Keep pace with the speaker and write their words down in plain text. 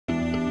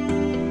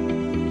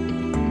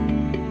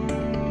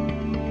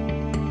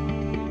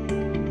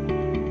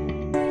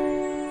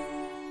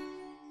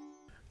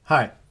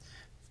Hi,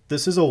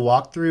 this is a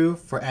walkthrough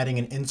for adding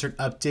an insert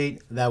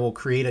update that will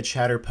create a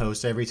chatter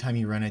post every time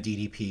you run a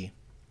DDP.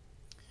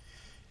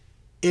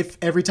 If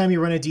every time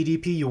you run a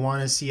DDP you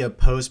want to see a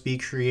post be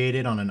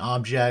created on an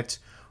object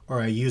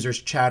or a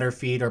user's chatter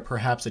feed or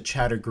perhaps a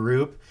chatter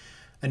group,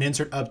 an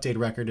insert update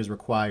record is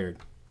required.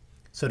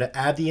 So to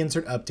add the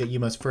insert update, you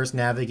must first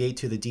navigate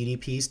to the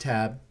DDPs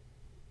tab.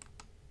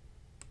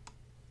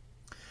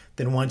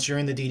 Then once you're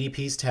in the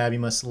DDPs tab, you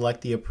must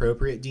select the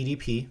appropriate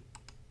DDP.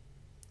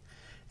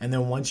 And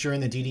then once you're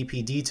in the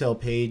DDP detail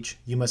page,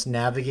 you must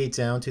navigate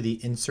down to the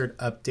Insert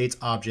Updates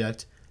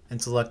object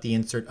and select the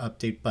Insert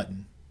Update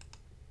button.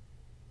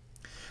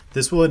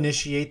 This will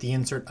initiate the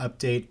Insert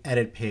Update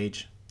edit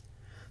page.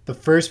 The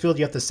first field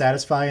you have to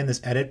satisfy in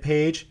this edit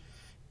page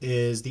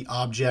is the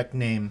object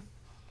name.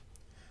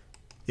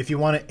 If you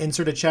want to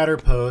insert a chatter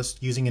post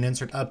using an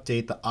insert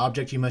update, the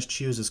object you must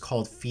choose is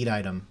called feed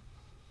item.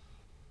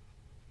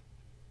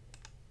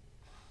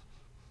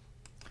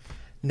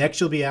 Next,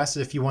 you'll be asked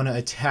if you want to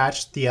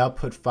attach the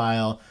output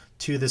file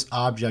to this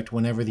object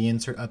whenever the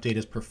insert update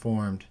is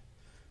performed.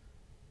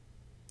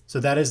 So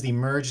that is the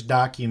merged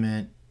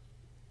document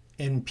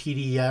in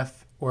PDF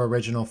or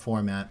original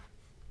format.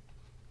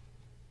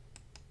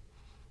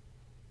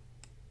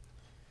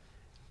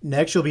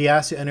 Next, you'll be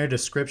asked to enter a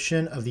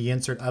description of the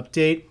insert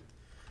update.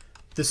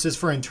 This is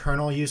for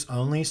internal use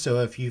only, so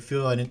if you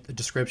feel a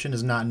description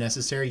is not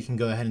necessary, you can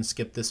go ahead and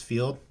skip this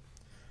field.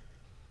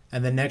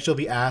 And then next you'll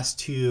be asked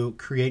to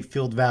create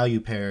field value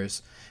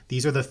pairs.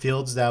 These are the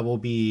fields that will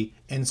be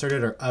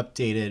inserted or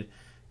updated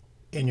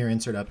in your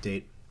insert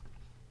update.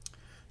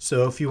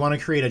 So if you want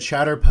to create a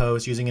chatter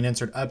post using an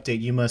insert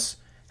update, you must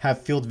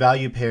have field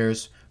value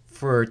pairs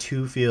for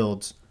two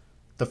fields.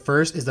 The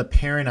first is the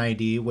parent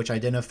ID, which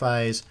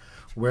identifies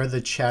where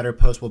the chatter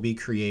post will be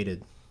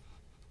created.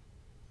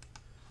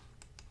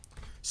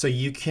 So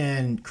you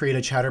can create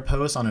a chatter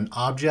post on an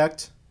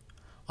object,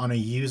 on a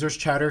user's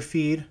chatter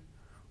feed,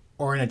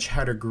 or in a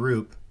chatter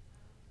group,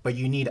 but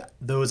you need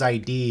those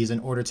IDs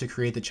in order to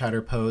create the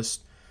chatter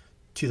post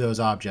to those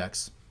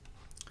objects.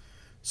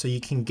 So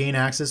you can gain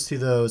access to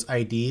those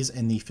IDs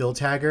in the field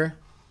tagger.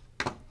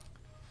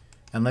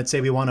 And let's say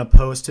we want to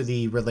post to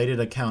the related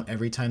account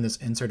every time this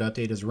insert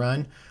update is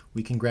run.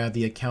 We can grab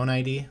the account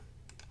ID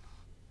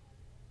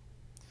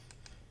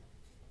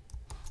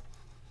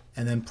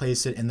and then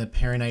place it in the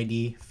parent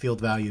ID field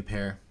value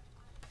pair.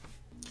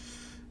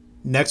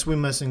 Next, we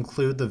must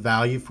include the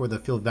value for the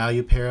field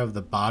value pair of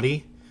the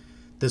body.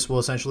 This will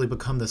essentially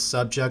become the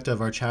subject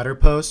of our chatter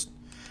post.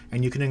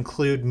 And you can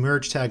include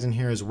merge tags in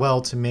here as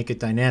well to make it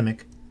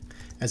dynamic.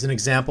 As an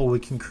example, we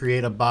can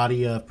create a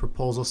body of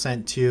proposal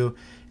sent to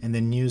and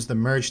then use the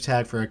merge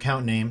tag for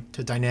account name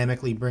to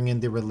dynamically bring in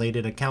the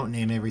related account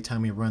name every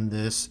time we run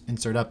this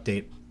insert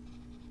update.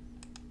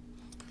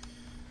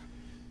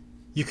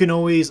 You can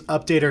always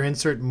update or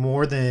insert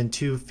more than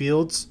two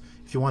fields.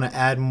 If you want to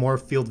add more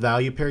field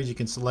value pairs, you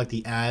can select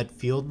the Add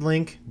Field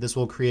link. This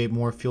will create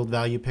more field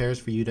value pairs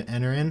for you to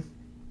enter in.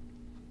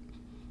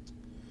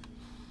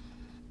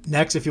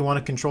 Next, if you want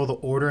to control the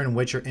order in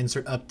which your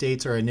insert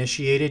updates are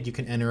initiated, you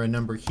can enter a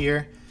number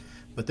here,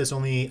 but this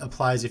only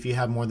applies if you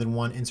have more than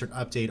one insert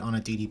update on a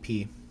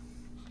DDP.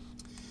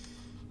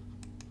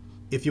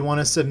 If you want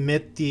to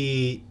submit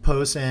the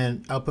post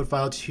and output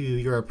file to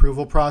your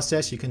approval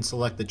process, you can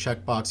select the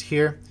checkbox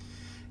here.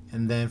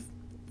 And then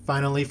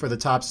finally, for the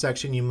top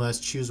section, you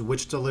must choose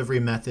which delivery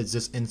methods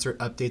this insert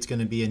update is going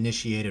to be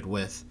initiated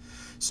with.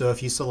 So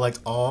if you select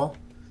all,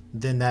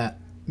 then that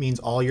means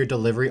all your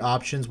delivery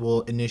options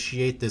will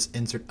initiate this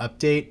insert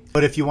update.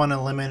 But if you want to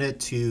limit it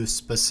to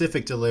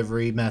specific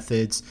delivery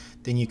methods,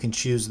 then you can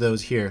choose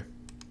those here.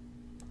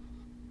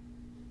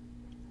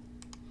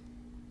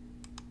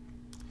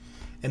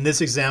 In this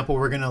example,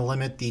 we're going to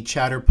limit the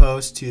chatter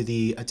post to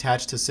the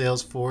attached to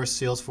Salesforce,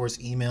 Salesforce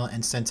email,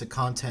 and sent to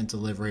content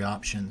delivery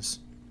options.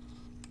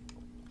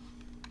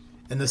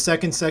 In the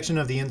second section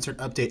of the Insert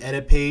Update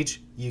Edit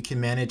page, you can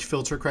manage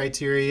filter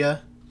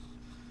criteria.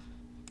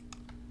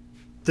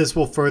 This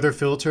will further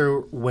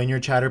filter when your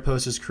chatter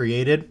post is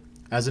created.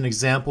 As an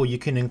example, you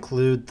can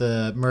include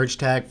the merge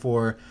tag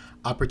for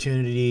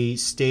opportunity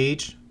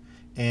stage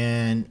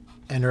and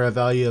enter a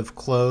value of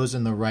close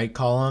in the right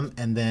column,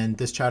 and then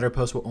this chatter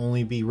post will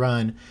only be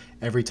run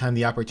every time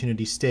the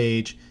opportunity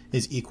stage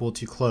is equal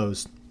to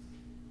closed.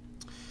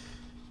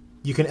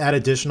 You can add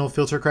additional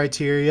filter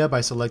criteria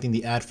by selecting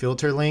the Add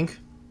Filter link.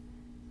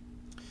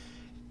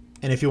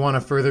 And if you want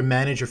to further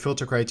manage your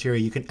filter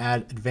criteria, you can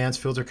add advanced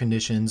filter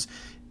conditions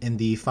in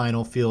the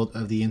final field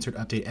of the Insert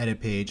Update Edit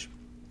page.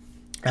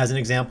 As an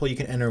example, you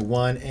can enter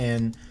 1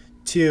 and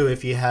 2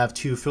 if you have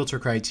two filter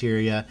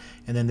criteria,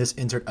 and then this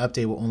insert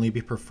update will only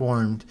be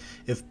performed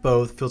if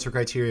both filter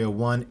criteria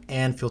 1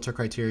 and filter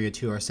criteria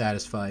 2 are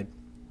satisfied.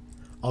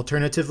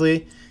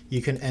 Alternatively,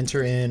 you can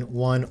enter in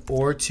 1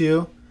 or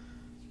 2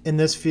 in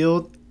this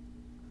field.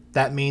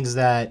 That means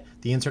that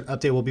the insert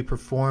update will be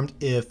performed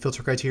if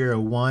filter criteria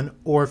 1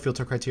 or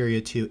filter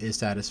criteria 2 is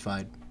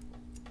satisfied.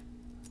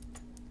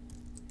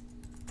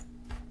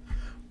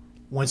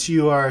 Once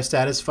you are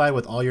satisfied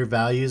with all your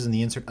values in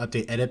the Insert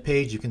Update Edit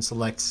page, you can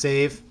select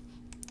Save.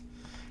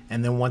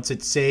 And then once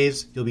it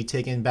saves, you'll be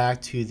taken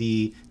back to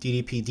the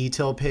DDP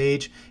detail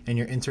page and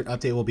your Insert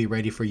Update will be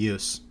ready for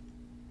use.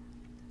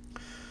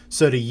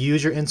 So to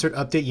use your Insert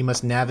Update, you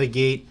must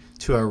navigate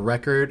to a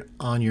record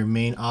on your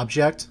main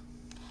object.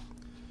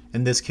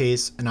 In this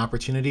case, an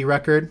opportunity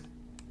record.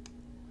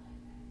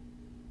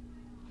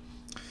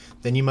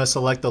 Then you must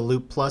select the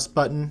Loop Plus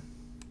button.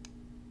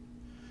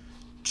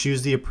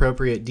 Choose the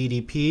appropriate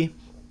DDP.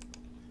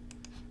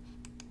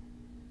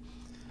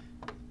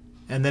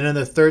 And then in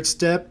the third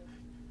step,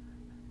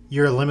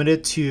 you're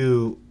limited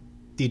to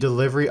the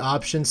delivery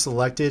option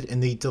selected in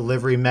the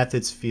delivery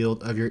methods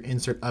field of your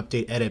Insert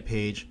Update Edit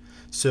page.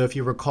 So if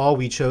you recall,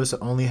 we chose to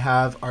only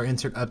have our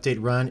Insert Update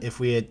run if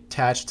we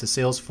attached to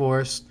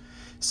Salesforce,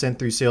 sent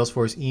through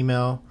Salesforce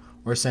email,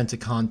 or sent to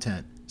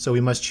content. So we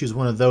must choose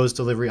one of those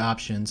delivery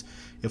options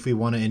if we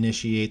want to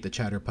initiate the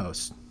chatter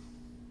post.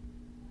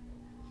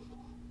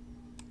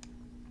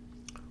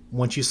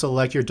 Once you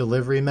select your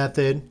delivery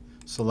method,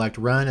 select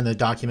Run and the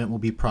document will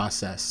be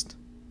processed.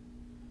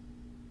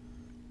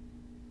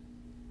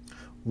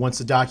 Once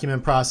the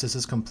document process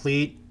is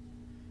complete,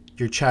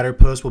 your chatter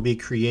post will be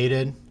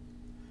created.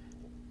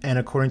 And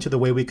according to the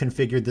way we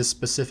configured this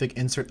specific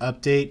Insert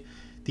Update,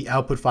 the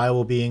output file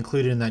will be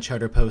included in that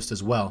chatter post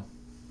as well.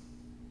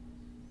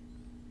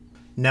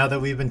 Now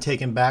that we've been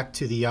taken back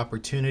to the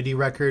opportunity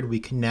record, we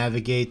can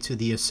navigate to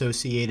the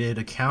associated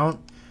account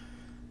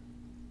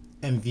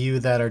and view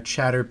that our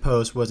chatter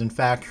post was in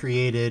fact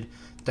created,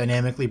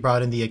 dynamically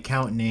brought in the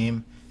account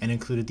name, and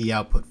included the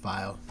output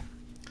file.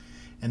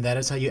 And that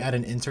is how you add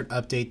an Insert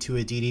Update to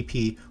a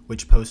DDP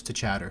which posts to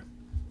Chatter.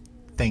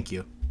 Thank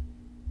you.